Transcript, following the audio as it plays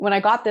when I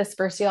got this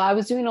first deal, I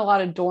was doing a lot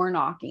of door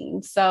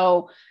knocking.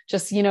 So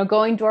just,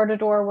 going door to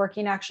door,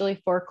 working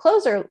actually for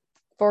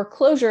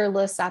foreclosure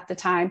lists at the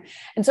time.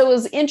 And so it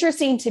was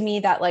interesting to me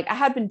that like I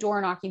had been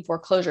door knocking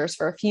foreclosures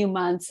for a few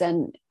months,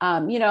 and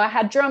I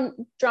had drum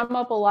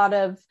up a lot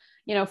of,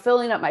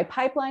 filling up my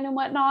pipeline and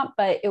whatnot,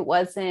 but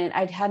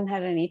I hadn't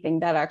had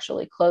anything that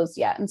actually closed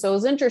yet. And so it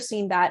was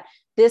interesting that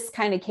this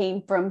kind of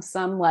came from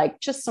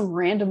just some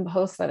random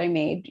posts that I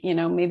made,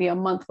 maybe a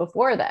month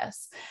before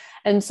this.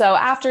 And so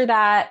after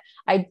that,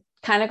 I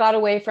kind of got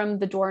away from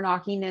the door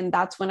knocking, and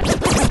that's when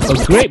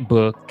a great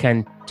book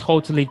can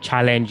totally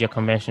challenge your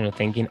conventional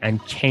thinking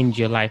and change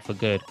your life for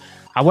good.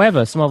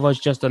 However, some of us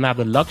just don't have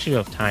the luxury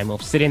of time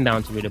of sitting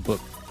down to read a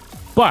book.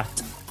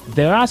 But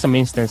there are some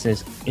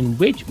instances in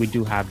which we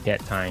do have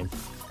that time,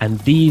 and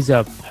these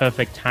are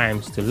perfect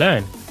times to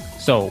learn.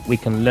 So we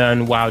can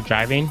learn while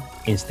driving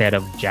instead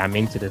of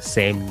jamming to the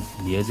same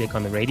music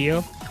on the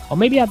radio, or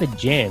maybe at the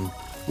gym.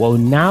 Well,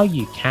 now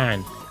you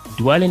can.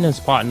 Dwellin has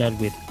partnered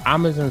with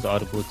Amazon's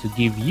Audible to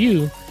give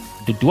you,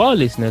 the Dwell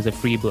listeners, a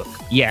free book.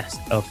 Yes,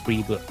 a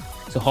free book.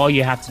 So all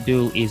you have to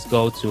do is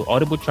go to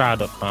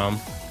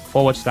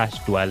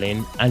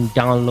audibletrial.com/dwellin and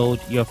download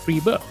your free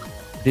book.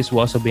 This will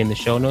also be in the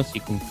show notes.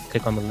 You can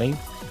click on the link.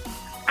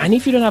 And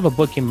if you don't have a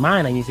book in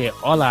mind and you say,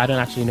 Ola, I don't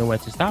actually know where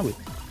to start with.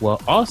 Well,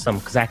 awesome,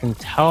 because I can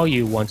tell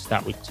you one to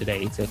start with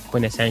today. It's a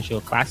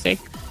quintessential classic.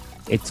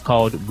 It's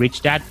called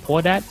Rich Dad,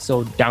 Poor Dad.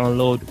 So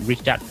download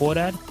Rich Dad, Poor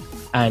Dad,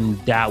 and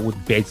that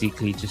would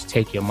basically just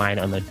take your mind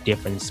on a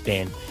different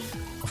spin.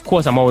 Of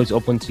course, I'm always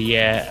open to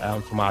hear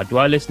from our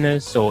Dwell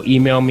listeners. So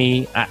email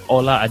me at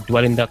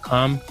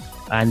ola@dwellin.com,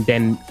 and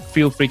then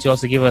feel free to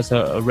also give us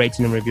a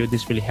rating and review.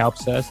 This really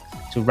helps us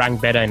to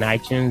rank better in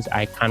iTunes.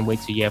 I can't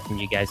wait to hear from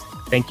you guys.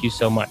 Thank you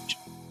so much.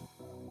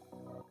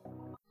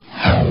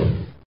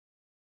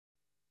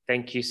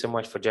 Thank you so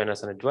much for joining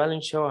us on the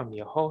Dwellin Show. I'm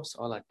your host,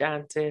 Ola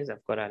Dantes.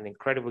 I've got an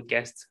incredible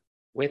guest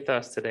with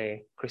us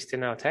today,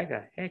 Christina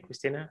Ortega. Hey,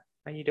 Christina,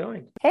 how you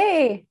doing?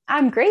 Hey,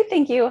 I'm great.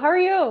 Thank you. How are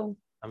you?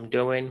 I'm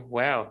doing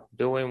well.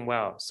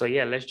 So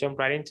yeah, let's jump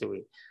right into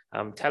it.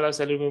 Tell us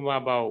a little bit more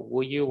about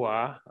who you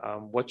are,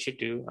 what you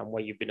do, and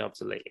what you've been up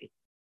to lately.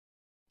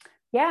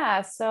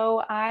 Yeah,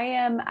 so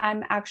I'm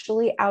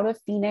actually out of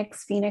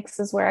Phoenix. Phoenix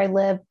is where I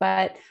live,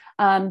 but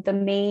our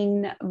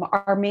main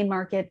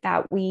market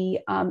that we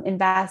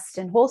invest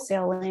and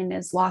wholesale in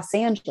is Los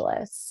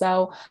Angeles.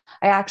 So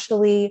I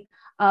actually,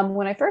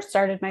 when I first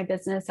started my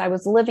business, I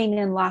was living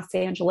in Los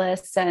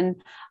Angeles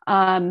and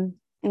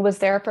was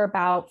there for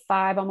about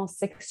 5, almost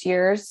 6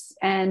 years.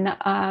 And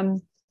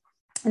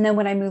then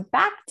when I moved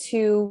back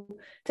to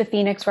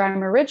Phoenix, where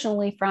I'm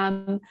originally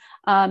from,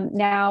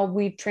 now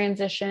we've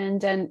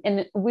transitioned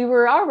and we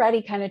were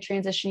already kind of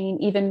transitioning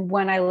even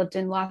when I lived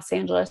in Los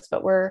Angeles,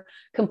 but we're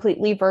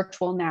completely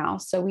virtual now.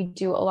 So we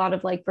do a lot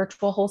of like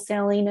virtual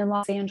wholesaling in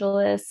Los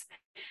Angeles.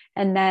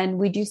 And then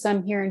we do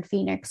some here in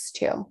Phoenix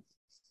too.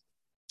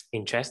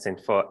 Interesting.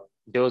 For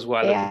those who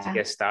are looking to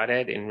get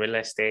started in real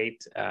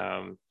estate,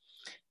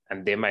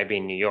 and they might be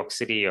in New York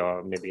City,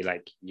 or maybe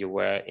like you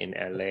were in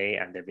LA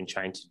and they've been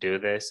trying to do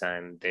this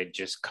and they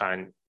just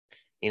can't,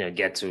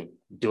 get to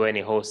do any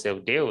wholesale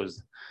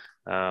deals.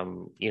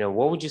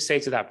 What would you say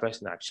to that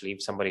person actually,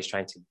 if somebody's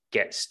trying to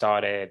get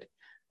started,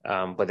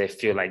 but they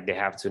feel like they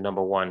have to,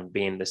 number one,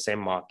 be in the same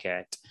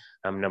market,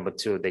 number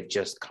two, they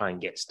just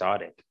can't get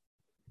started?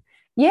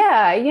 Yeah,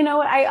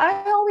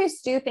 I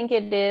always do think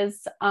it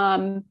is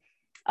a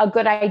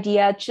good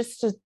idea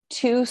just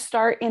to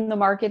start in the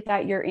market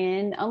that you're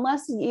in,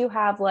 unless you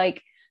have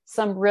like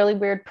some really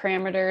weird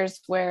parameters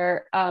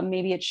where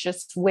maybe it's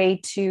just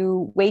way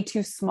too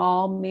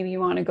small. Maybe you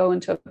want to go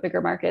into a bigger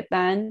market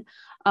then.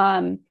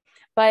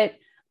 But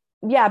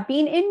yeah,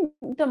 being in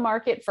the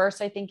market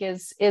first, I think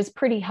is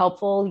pretty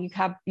helpful. You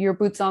have your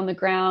boots on the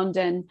ground,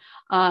 and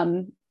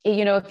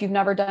if you've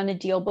never done a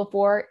deal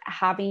before,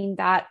 having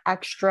that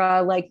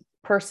extra like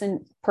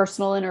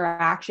personal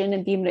interaction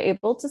and being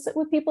able to sit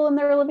with people in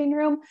their living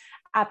room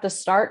at the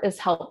start is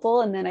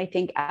helpful. And then I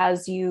think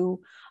as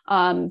you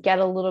get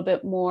a little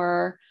bit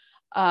more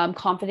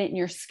confident in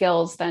your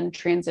skills, then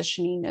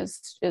transitioning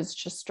is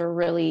just a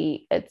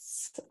really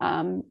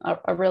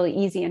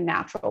easy and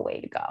natural way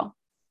to go.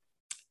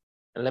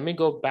 Let me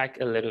go back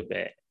a little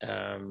bit.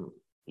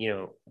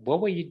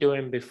 What were you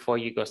doing before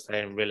you got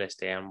started in real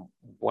estate, and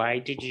why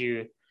did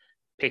you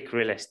pick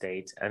real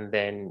estate? And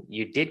then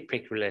you did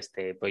pick real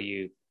estate, but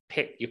you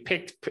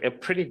picked a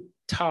pretty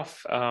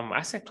tough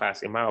asset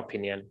class, in my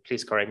opinion.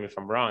 Please correct me if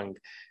I'm wrong,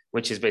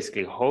 which is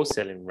basically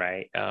wholesaling,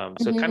 right?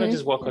 So kind of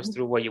just walk us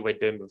through what you were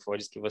doing before.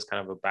 Just give us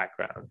kind of a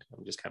background.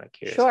 I'm just kind of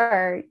curious.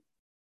 Sure.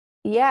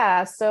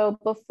 Yeah. So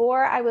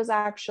before I was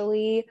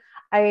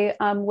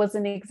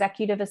an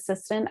executive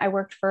assistant. I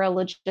worked for a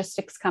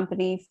logistics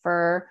company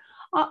for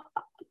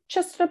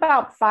just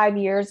about 5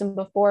 years. And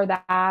before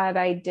that,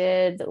 I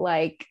did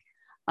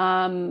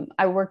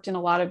I worked in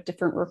a lot of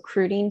different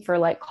recruiting for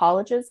like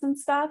colleges and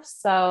stuff.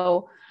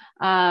 So,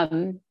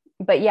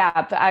 but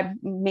I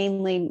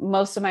mainly,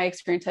 most of my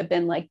experience have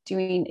been like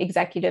doing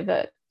executive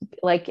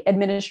like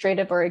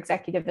administrative or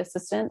executive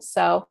assistant.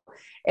 So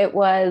it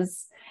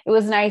was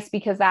nice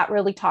because that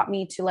really taught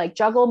me to like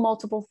juggle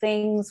multiple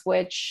things,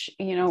 which,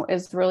 you know,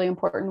 is really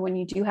important when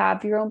you do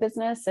have your own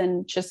business,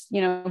 and just,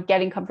 you know,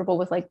 getting comfortable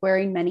with like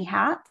wearing many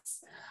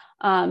hats.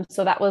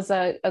 So that was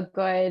a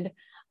good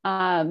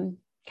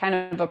kind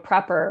of a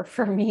prepper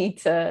for me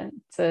to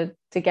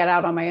get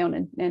out on my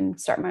own and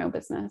start my own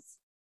business.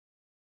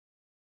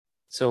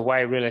 So why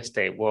real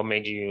estate? What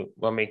made you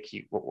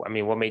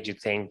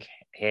think,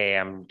 hey,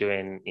 I'm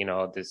doing, you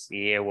know, this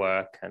year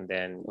work and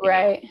then,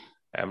 right,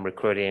 I'm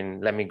recruiting,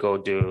 let me go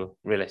do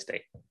real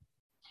estate?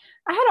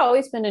 I had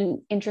always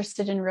been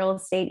interested in real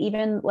estate.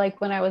 Even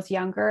like when I was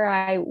younger,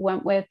 I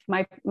went with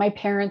my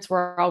parents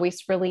were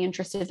always really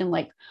interested in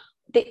like,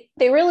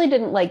 they really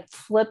didn't like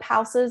flip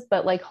houses,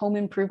 but like home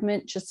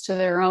improvement just to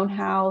their own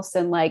house,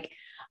 and like,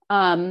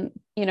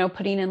 you know,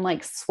 putting in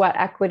like sweat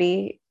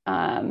equity.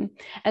 And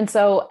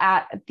so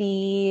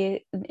in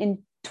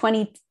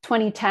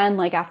 2010,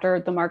 like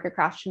after the market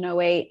crashed in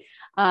 08,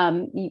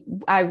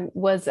 I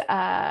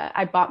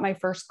bought my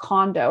first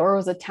condo, or it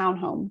was a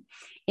townhome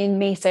in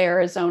Mesa,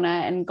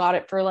 Arizona, and got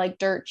it for like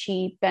dirt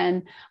cheap.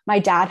 And my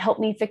dad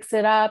helped me fix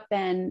it up.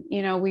 And,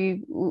 you know,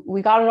 we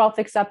got it all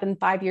fixed up. And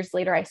 5 years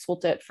later, I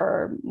sold it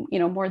for, you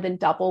know, more than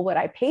double what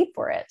I paid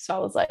for it. So I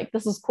was like,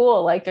 this is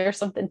cool. Like there's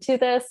something to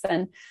this.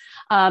 And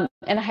I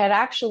had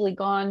actually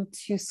gone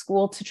to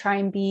school to try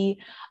and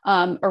be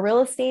a real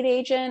estate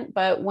agent.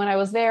 But when I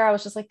was there, I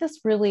was just like,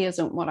 this really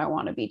isn't what I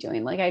want to be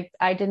doing. Like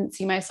I didn't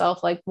see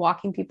myself like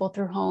walking people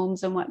through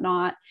homes and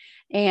whatnot.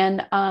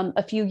 And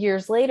a few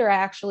years later, I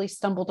actually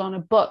stumbled on a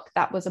book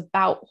that was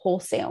about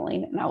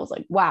wholesaling. And I was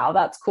like, wow,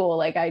 that's cool.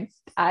 Like I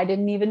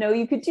didn't even know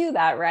you could do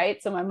that.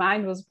 Right. So my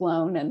mind was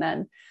blown. And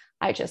then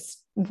I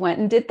just went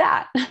and did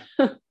that.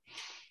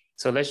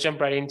 So let's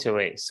jump right into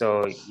it.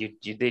 So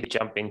you did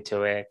jump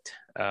into it.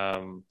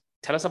 Tell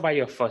us about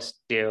your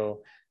first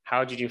deal.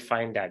 How did you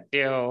find that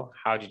deal?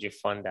 How did you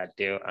fund that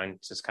deal? And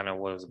just kind of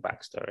what was the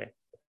backstory?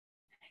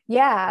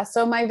 Yeah.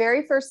 So my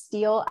very first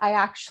deal I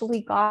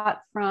actually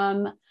got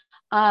from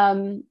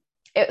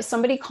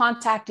somebody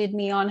contacted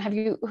me on, have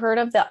you heard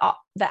of the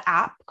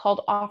app called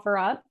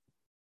OfferUp?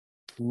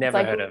 Never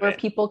like heard of where it.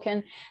 people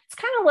can, it's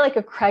kind of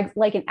like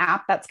like an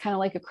app that's kind of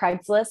like a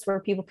Craigslist where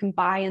people can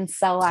buy and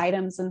sell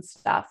items and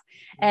stuff.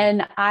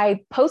 And I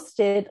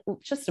posted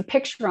just a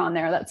picture on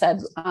there that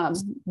said,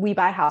 we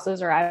buy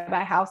houses, or I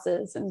buy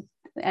houses,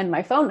 and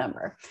my phone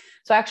number.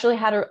 So I actually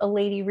had a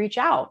lady reach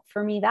out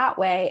for me that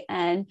way.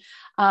 And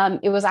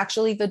it was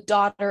actually the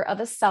daughter of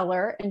a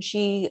seller, and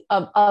she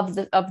of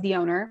the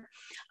owner.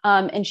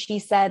 And she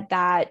said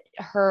that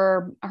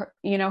her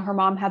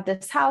mom had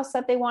this house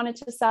that they wanted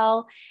to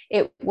sell.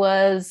 It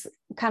was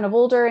kind of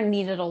older and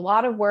needed a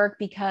lot of work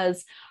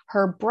because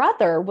her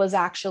brother was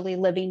actually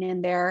living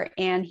in there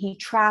and he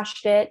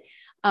trashed it.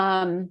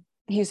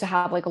 He used to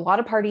have like a lot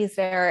of parties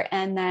there,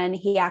 and then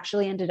he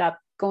actually ended up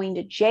going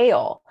to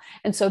jail.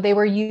 And so they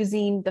were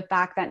using the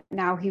fact that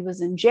now he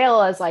was in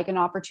jail as like an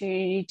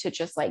opportunity to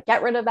just like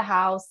get rid of the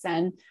house.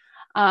 And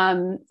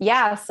so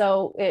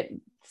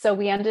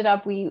we ended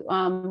up, we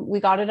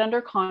got it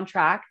under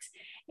contract,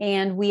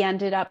 and we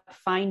ended up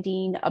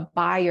finding a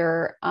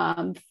buyer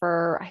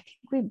for,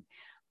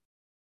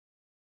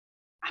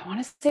 I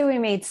want to say we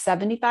made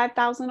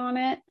 75,000 on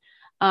it.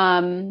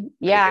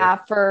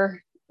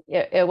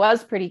 It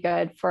was pretty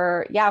good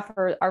for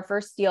our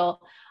first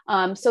deal.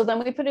 So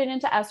then we put it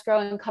into escrow,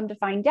 and come to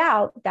find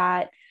out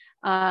that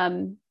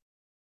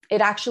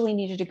it actually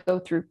needed to go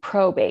through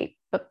probate,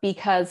 but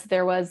because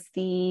there was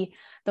the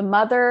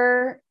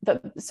mother,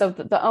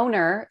 the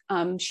owner,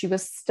 she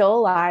was still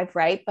alive,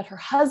 right? But her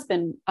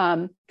husband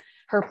had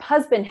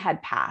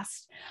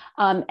passed.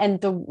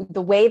 And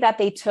the way that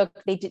they took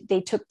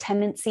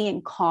tenancy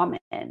in common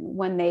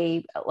when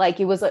they,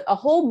 like, it was a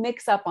whole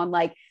mix up on,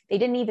 like, they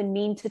didn't even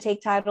mean to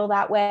take title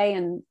that way.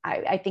 And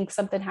I think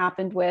something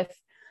happened with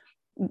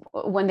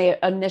when they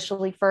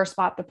initially first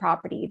bought the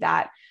property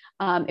that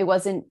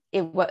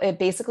it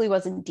basically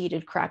wasn't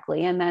deeded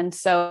correctly. And then,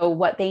 so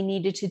what they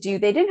needed to do,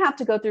 they didn't have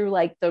to go through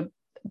like the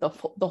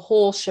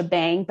whole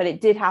shebang, but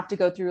it did have to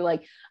go through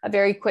like a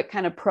very quick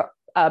kind of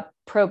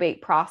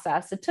probate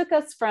process. It took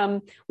us we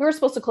were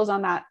supposed to close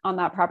on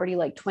that property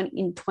like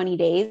 20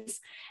 days.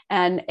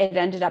 And it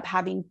ended up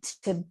having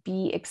to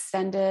be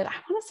extended. I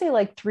want to say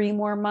like 3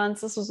 more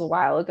months. This was a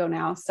while ago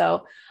now.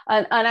 So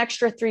an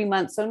extra 3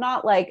 months. So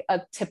not like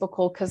a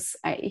typical, because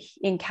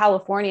in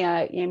California,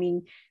 I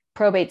mean,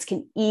 probates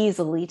can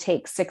easily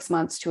take 6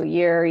 months to a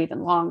year,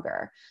 even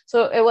longer.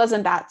 So it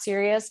wasn't that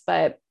serious,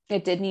 but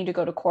it did need to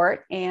go to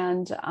court.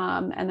 And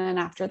then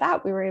after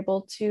that, we were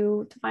able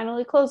to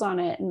finally close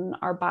on it. And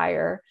our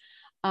buyer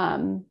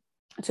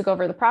took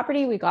over the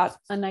property. We got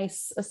a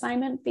nice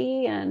assignment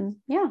fee, and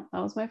yeah,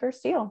 that was my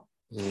first deal.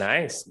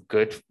 Nice.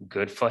 Good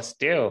first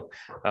deal.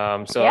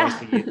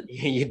 Obviously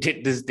you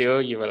did this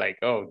deal. You were like,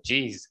 oh,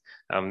 geez,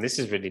 this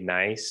is really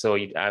nice. So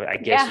I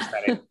guess you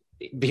started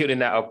building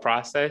that up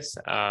process.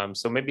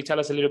 So maybe tell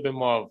us a little bit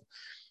more of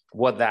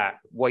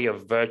what your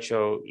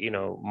virtual,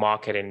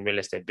 marketing real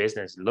estate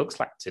business looks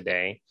like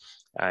today,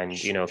 and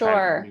kind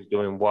of who's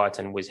doing what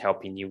and who's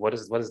helping you. What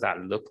does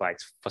that look like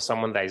for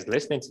someone that is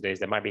listening to this?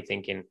 They might be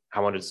thinking, I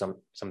want to do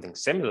something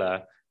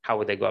similar. How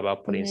would they go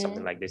about putting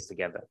something like this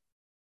together?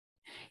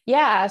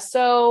 Yeah.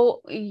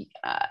 So,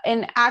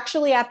 and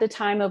actually at the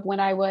time of when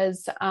I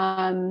was,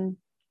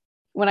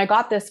 when I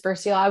got this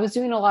first deal, I was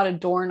doing a lot of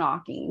door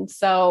knocking.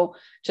 So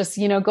just,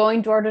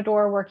 going door to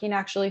door, working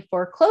actually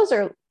for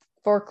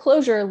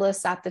foreclosure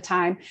lists at the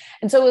time.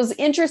 And so it was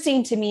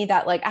interesting to me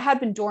that like I had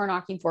been door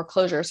knocking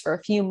foreclosures for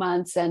a few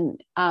months, and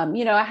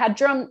I had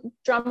drum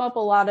up a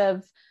lot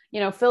of,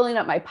 filling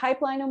up my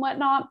pipeline and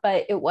whatnot,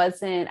 but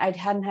I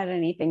hadn't had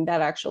anything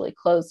that actually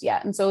closed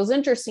yet. And so it was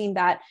interesting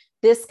that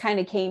this kind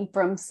of came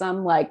from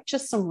some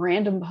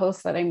random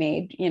posts that I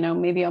made,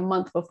 maybe a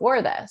month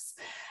before this.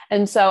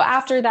 And so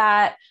after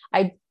that,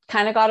 I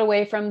kind of got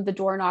away from the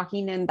door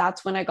knocking, and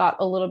that's when I got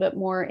a little bit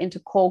more into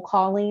cold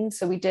calling.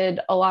 So we did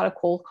a lot of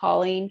cold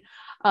calling.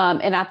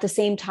 And at the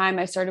same time,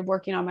 I started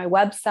working on my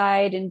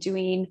website and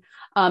doing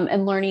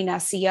and learning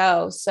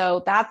SEO.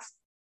 So that's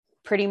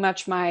pretty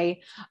much my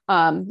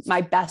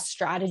best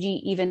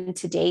strategy even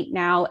to date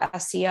now.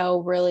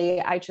 SEO,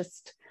 really, I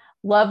just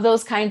love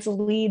those kinds of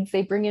leads.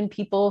 They bring in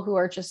people who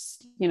are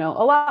just, a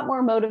lot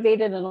more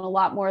motivated and a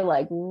lot more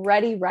like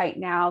ready right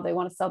now. They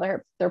want to sell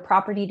their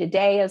property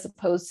today, as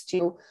opposed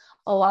to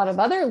a lot of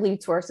other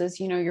lead sources.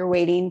 You're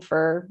waiting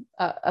for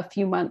a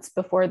few months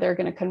before they're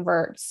going to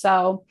convert.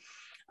 So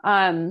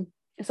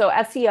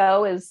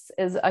SEO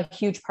is a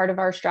huge part of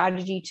our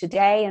strategy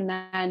today. And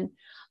then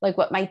like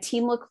what my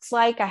team looks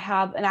like, I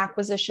have an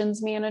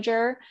acquisitions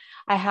manager,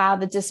 I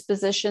have a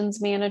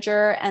dispositions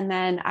manager, and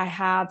then I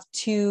have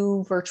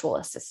 2 virtual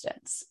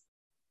assistants.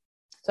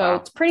 So wow.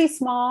 It's pretty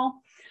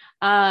small.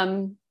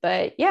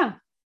 But yeah.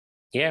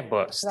 Yeah,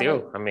 but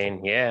still,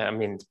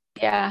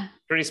 yeah.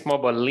 Pretty small,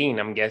 but lean,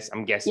 I'm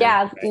guessing.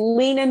 Yeah, right?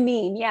 Lean and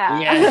mean. Yeah.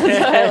 That's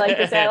what I like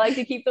to say. I like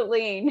to keep it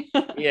lean.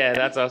 Yeah,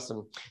 that's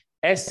awesome.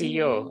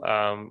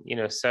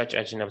 SEO, search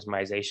engine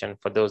optimization,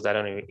 for those that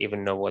don't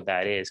even know what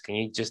that is, can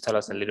you just tell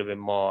us a little bit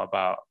more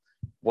about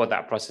what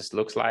that process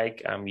looks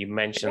like? You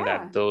mentioned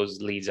that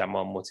those leads are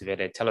more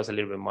motivated. Tell us a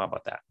little bit more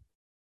about that.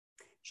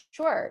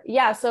 Sure.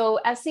 Yeah. So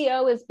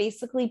SEO is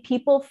basically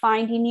people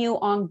finding you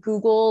on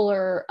Google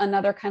or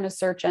another kind of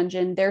search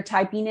engine. They're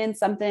typing in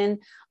something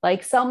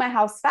like sell my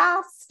house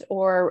fast,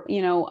 or,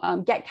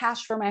 get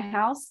cash for my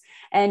house.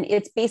 And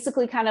it's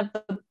basically kind of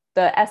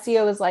the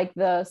SEO is like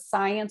the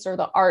science or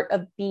the art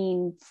of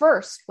being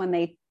first when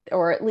they,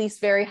 or at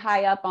least very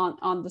high up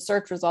on the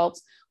search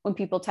results when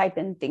people type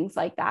in things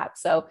like that.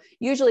 So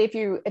usually if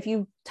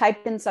you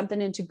type in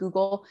something into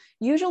Google,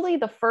 usually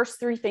the first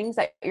 3 things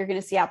that you're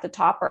going to see at the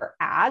top are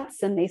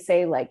ads. And they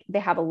say like they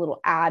have a little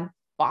ad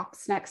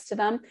box next to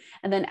them.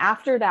 And then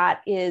after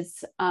that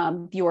is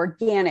the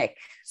organic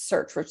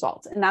search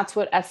results. And that's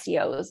what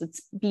SEO is.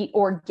 It's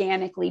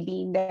organically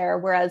being there.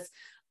 Whereas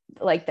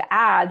like the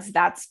ads,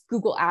 that's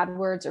Google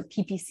AdWords or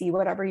PPC,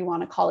 whatever you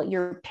want to call it.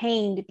 You're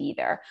paying to be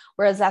there.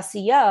 Whereas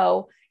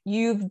SEO,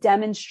 you've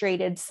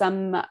demonstrated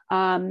some,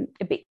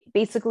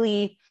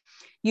 basically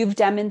you've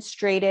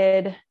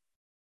demonstrated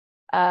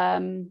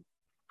some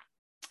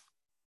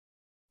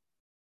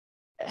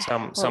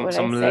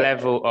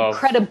level of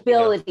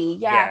credibility.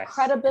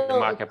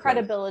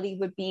 Credibility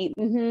would be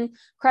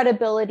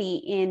credibility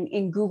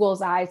in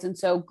Google's eyes. And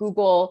so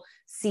Google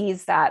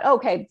sees that,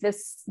 okay,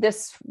 this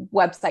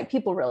website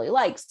people really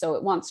like, so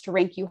it wants to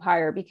rank you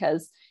higher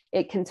because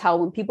it can tell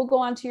when people go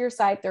onto your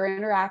site, they're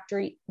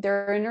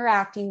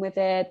interacting with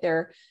it,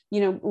 they're,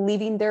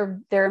 leaving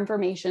their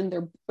information,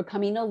 they're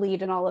becoming a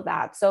lead and all of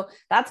that. So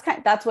that's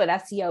what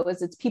SEO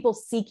is. It's people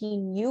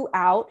seeking you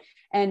out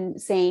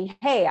and saying,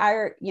 hey,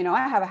 I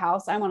have a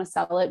house, I want to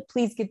sell it.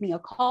 Please give me a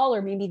call,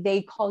 or maybe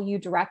they call you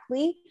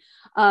directly.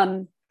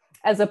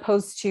 As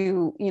opposed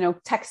to,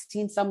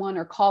 texting someone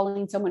or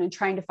calling someone and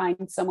trying to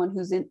find someone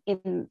who's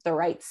in the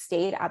right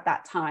state at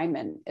that time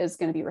and is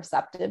going to be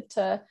receptive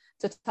to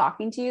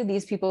talking to you.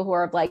 These people who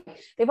are like,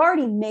 they've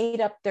already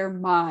made up their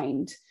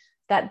mind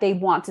that they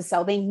want to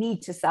sell, they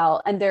need to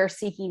sell, and they're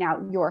seeking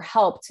out your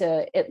help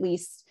to at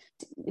least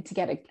to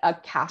get a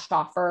cash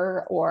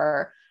offer,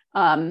 or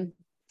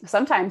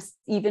sometimes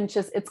even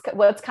just,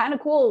 what's kind of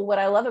cool. What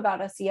I love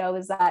about SEO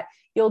is that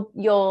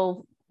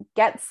you'll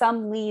get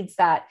some leads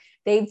that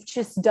they've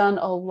just done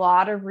a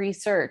lot of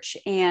research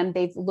and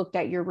they've looked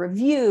at your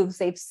reviews,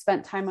 they've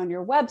spent time on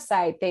your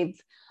website, they've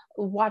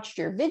watched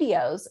your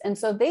videos. And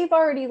so they've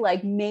already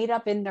like made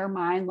up in their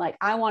mind, like,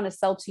 I want to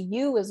sell to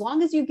you. As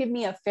long as you give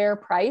me a fair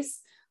price,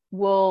 they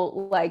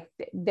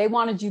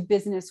want to do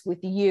business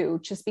with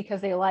you just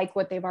because they like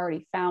what they've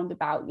already found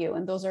about you.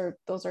 And those are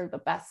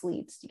the best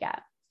leads to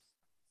get.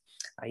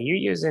 Are you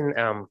using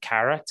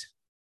Carrot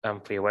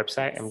for your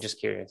website? I'm just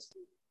curious.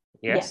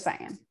 Yes, I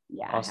am.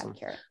 Yeah, awesome. I have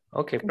Carrot.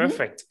 Okay,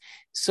 perfect.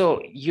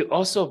 So you're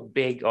also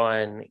big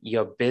on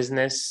your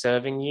business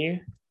serving you,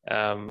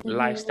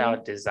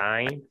 lifestyle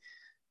design.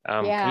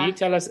 Can you Yeah.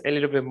 tell us a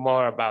little bit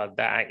more about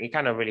that? It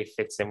kind of really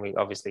fits in with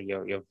obviously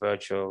your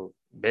virtual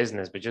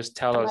business, but just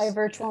tell My us.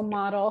 virtual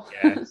model.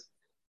 Yes.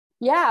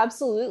 Yeah,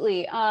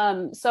 absolutely.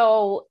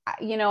 So,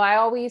 I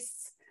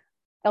always,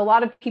 a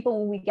lot of people,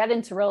 when we get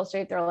into real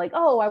estate, they're like,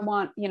 oh, I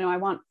want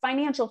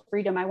financial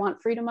freedom. I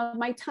want freedom of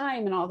my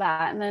time and all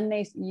that. And then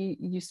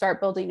you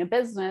start building a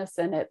business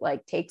and it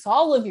like takes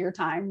all of your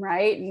time.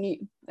 Right.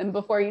 And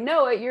before you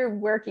know it, you're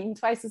working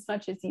twice as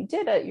much as you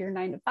did at your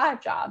 9 to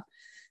 5 job.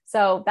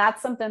 So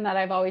that's something that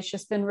I've always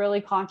just been really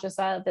conscious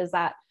of, is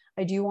that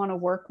I do want to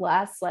work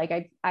less.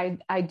 Like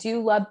I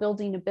do love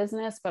building a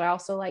business, but I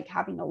also like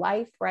having a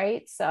life.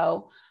 Right.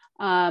 So,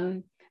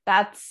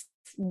 that's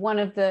one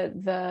of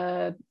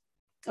the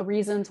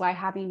reasons why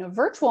having a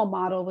virtual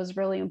model was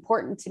really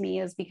important to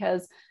me, is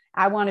because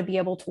I want to be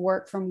able to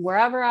work from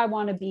wherever I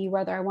want to be,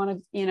 whether I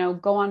want to,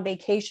 go on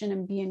vacation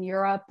and be in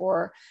Europe,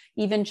 or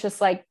even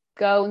just like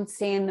go and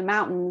stay in the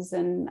mountains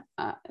and,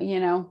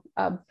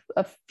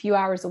 a few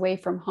hours away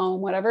from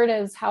home, whatever it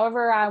is,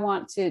 however I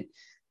want to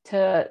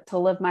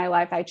live my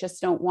life. I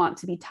just don't want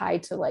to be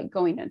tied to like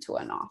going into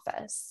an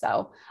office.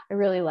 So I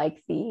really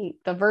like the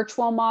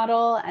virtual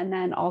model. And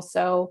then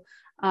also,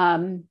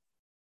 SEO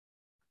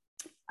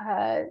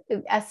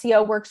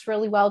works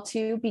really well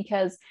too,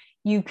 because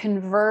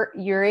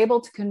you're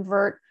able to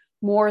convert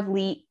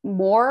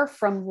more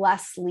from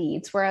less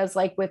leads. Whereas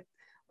like with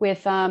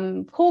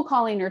cold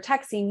calling or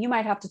texting, you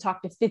might have to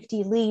talk to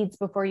 50 leads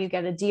before you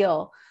get a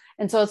deal.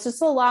 And so it's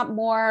just a lot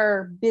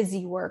more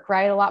busy work,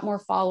 right? A lot more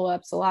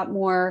follow-ups, a lot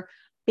more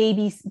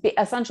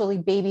essentially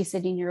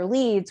babysitting your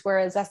leads.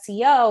 Whereas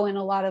SEO and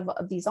a lot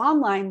of these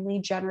online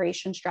lead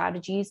generation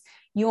strategies,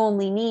 you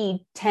only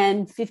need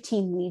 10,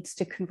 15 leads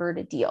to convert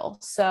a deal.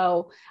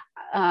 So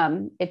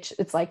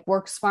it's like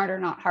work smarter,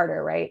 not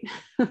harder, right?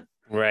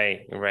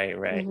 Right.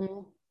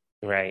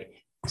 Mm-hmm. Right.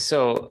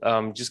 So,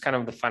 just kind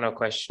of the final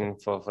question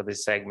for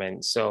this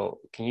segment. So,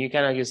 can you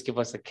kind of just give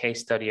us a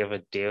case study of a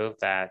deal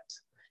that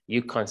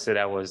you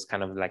consider was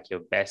kind of like your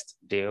best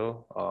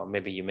deal, or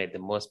maybe you made the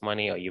most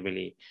money, or you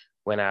really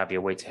went out of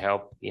your way to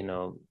help,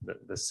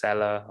 the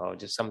seller, or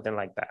just something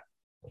like that?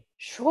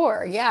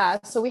 Sure. Yeah.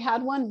 So we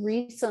had one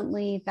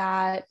recently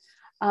that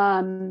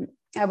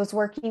I was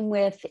working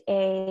with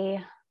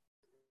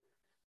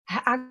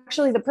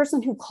actually the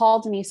person who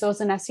called me. So as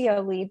an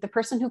SEO lead, the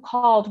person who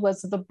called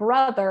was the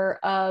brother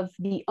of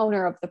the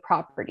owner of the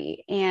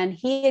property. And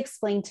he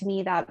explained to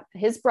me that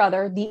his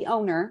brother, the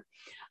owner,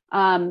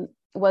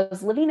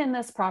 was living in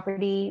this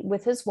property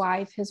with his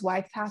wife. His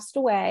wife passed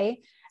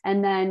away.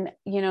 And then,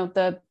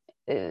 the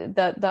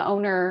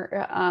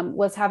owner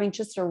was having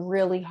just a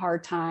really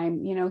hard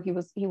time.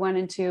 He went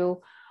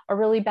into a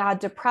really bad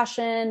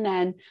depression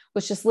and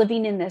was just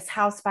living in this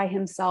house by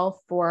himself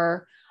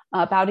for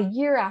about a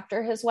year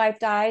after his wife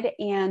died.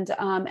 And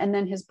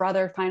then his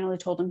brother finally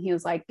told him, he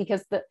was like,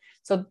 because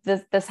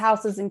this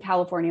house is in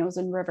California, it was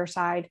in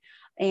Riverside.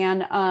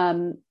 And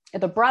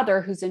the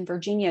brother, who's in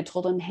Virginia,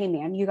 told him, hey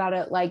man, you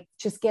gotta like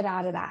just get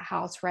out of that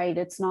house, right?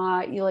 It's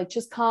not, you like,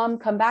 just come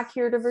back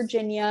here to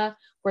Virginia,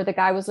 where the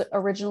guy was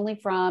originally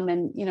from,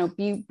 and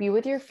be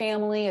with your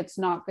family. It's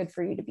not good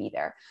for you to be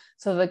there.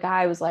 So the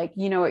guy was like,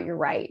 you know what, you're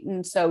right.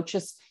 And so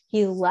just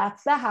he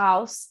left the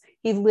house.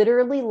 He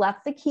literally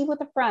left the key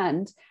with a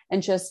friend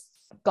and just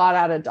got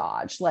out of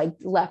Dodge, like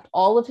left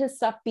all of his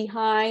stuff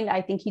behind.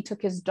 I think he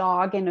took his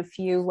dog and a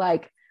few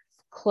like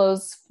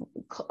clothes,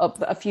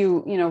 a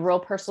few, real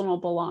personal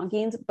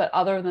belongings. But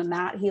other than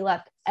that, he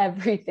left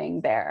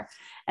everything there.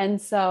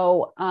 And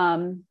so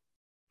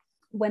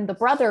when the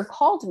brother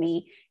called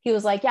me, he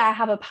was like, yeah, I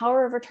have a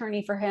power of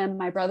attorney for him.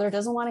 My brother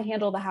doesn't want to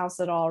handle the house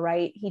at all,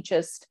 right? He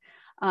just,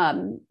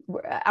 I'm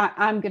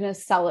going to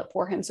sell it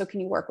for him. So can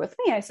you work with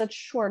me? I said,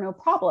 sure, no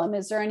problem.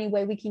 Is there any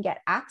way we can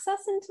get access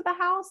into the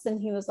house? And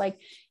he was like,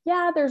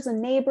 yeah, there's a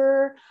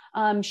neighbor.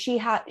 She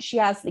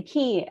has the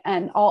key,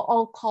 and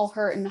I'll call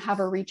her and have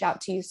her reach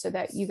out to you so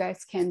that you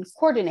guys can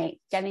coordinate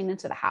getting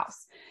into the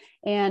house.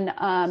 And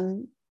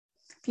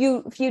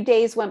few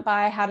days went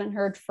by, I hadn't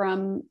heard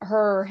from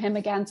her or him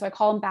again. So I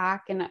call him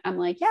back and I'm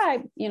like, yeah,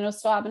 I,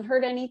 still haven't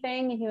heard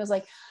anything. And he was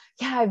like,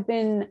 yeah, I've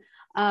been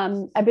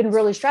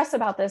really stressed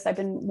about this. I've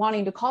been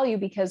wanting to call you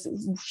because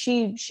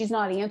she's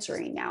not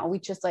answering now. We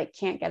just like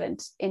can't get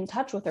in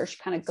touch with her. She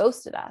kind of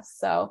ghosted us.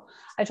 So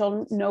I told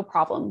him, no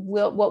problem.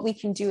 What we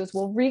can do is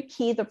we'll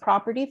rekey the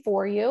property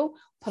for you,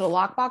 put a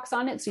lockbox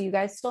on it so you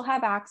guys still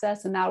have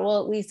access, and that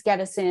will at least get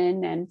us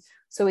in and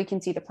so we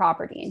can see the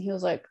property. And he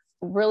was like,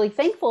 really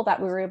thankful that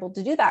we were able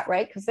to do that,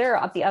 right? Because they're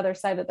at the other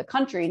side of the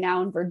country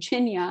now in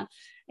Virginia.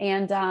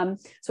 And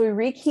so we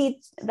rekeyed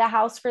the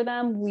house for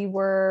them. We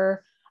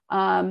were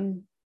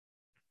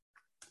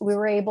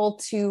able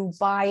to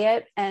buy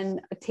it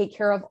and take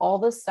care of all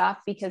the stuff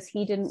because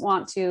he didn't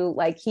want to,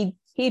 like, he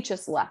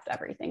just left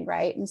everything,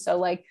 right? And so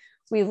like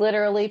we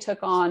literally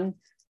took on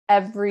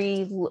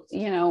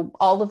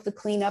all of the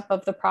cleanup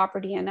of the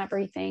property and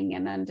everything,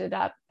 and ended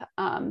up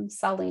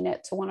selling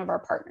it to one of our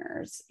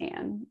partners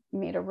and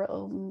made a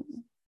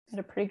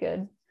pretty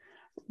good,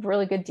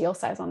 really good deal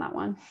size on that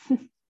one.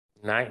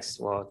 Nice.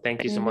 Well,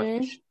 thank you so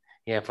much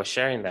Yeah, for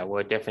sharing that.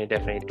 We're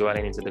definitely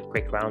dwelling into the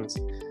quick rounds.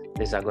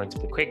 These are going to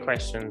be quick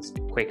questions,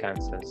 quick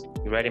answers.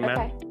 You ready, ma'am?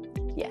 Okay.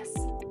 Yes.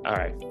 All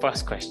right.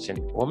 First question.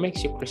 What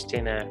makes you,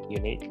 Christina,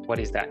 unique? What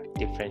is that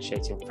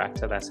differentiating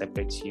factor that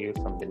separates you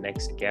from the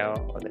next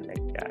girl or the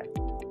next guy?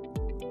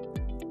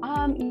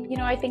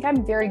 I think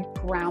I'm very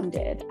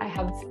grounded. I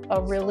have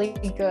a really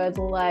good,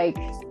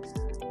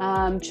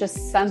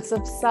 just sense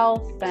of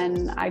self,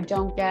 and I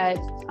don't get,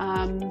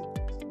 I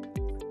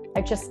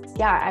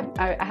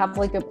have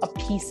like a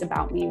peace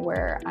about me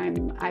where I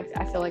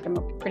feel like I'm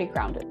a pretty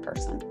grounded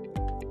person.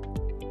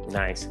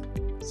 Nice.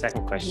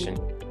 Second question.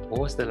 What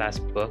was the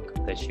last book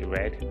that you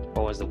read?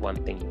 What was the one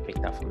thing you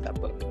picked up from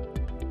that book?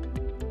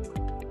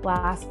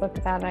 Last book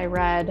that I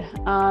read.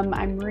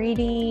 I'm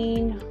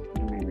reading,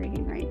 what am I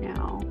reading right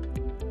now?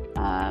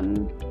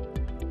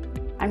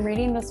 I'm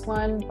reading this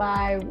one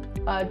by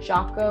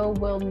Jocko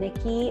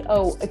Willink.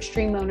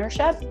 Extreme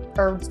Ownership,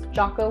 or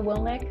Jocko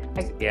Willink.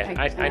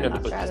 I know the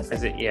book.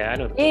 Is it? Yeah, I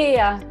know the book.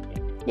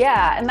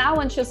 Yeah. And that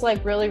one's just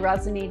like really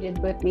resonated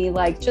with me.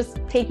 Like just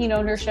taking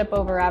ownership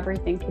over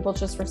everything. People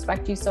just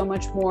respect you so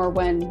much more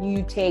when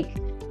you take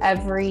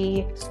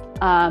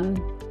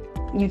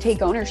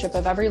ownership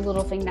of every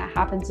little thing that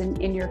happens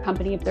in your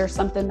company. If there's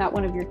something that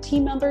one of your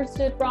team members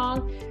did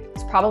wrong,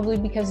 it's probably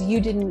because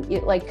you didn't,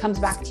 it comes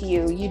back to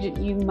you.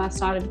 You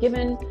must not have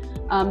given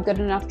good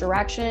enough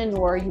direction,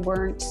 or you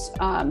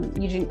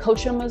didn't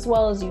coach them as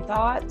well as you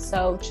thought.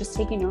 So just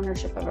taking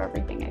ownership of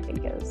everything, I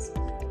think, is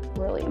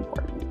really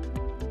important.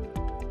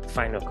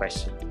 Final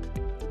question.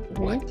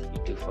 What do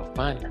you do for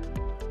fun?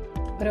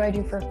 What do I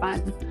do for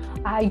fun?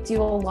 I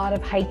do a lot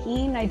of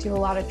hiking. I do a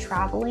lot of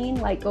traveling,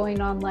 like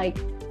going on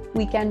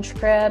weekend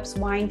trips,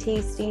 wine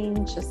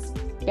tasting, just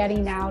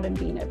getting out and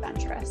being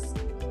adventurous.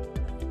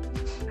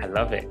 I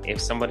love it. If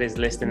somebody's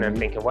listening and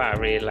thinking, wow, I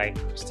really like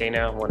Christina,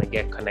 I want to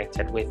get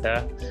connected with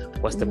her,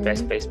 what's the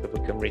best place people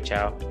can reach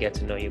out, get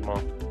to know you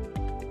more?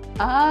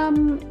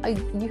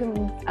 You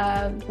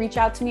can reach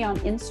out to me on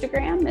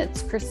Instagram.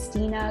 It's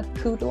Christina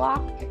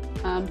Kudlock,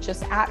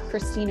 just at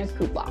Christina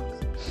Kudlock.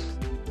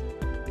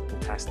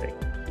 Fantastic.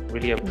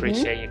 Really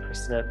appreciate you,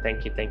 Christina.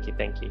 Thank you.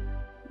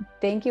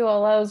 Thank you,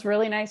 Ola. It was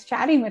really nice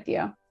chatting with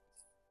you.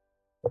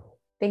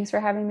 Thanks for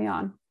having me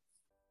on.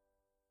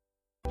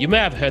 You may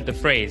have heard the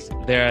phrase,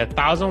 there are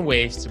 1,000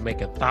 ways to make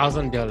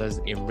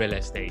 $1,000 in real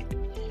estate.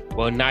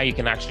 Well, now you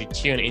can actually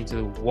tune into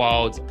the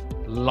world's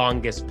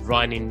longest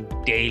running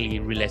daily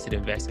real estate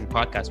investing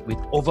podcast with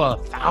over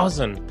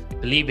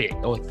 1,000, believe it,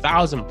 or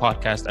 1,000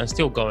 podcasts and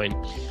still going.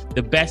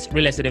 The Best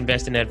Real Estate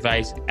Investing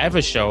Advice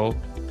Ever show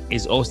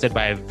is hosted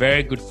by a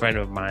very good friend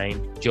of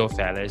mine, Joe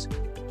Fellas.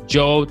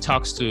 Joe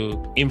talks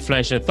to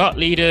influential thought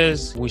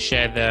leaders. We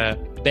share the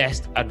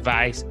best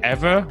advice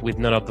ever with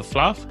none of the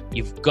fluff.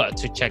 You've got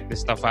to check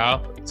this stuff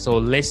out. So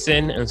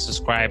listen and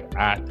subscribe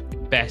at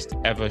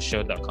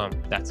bestevershow.com.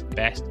 That's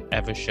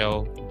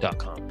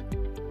bestevershow.com.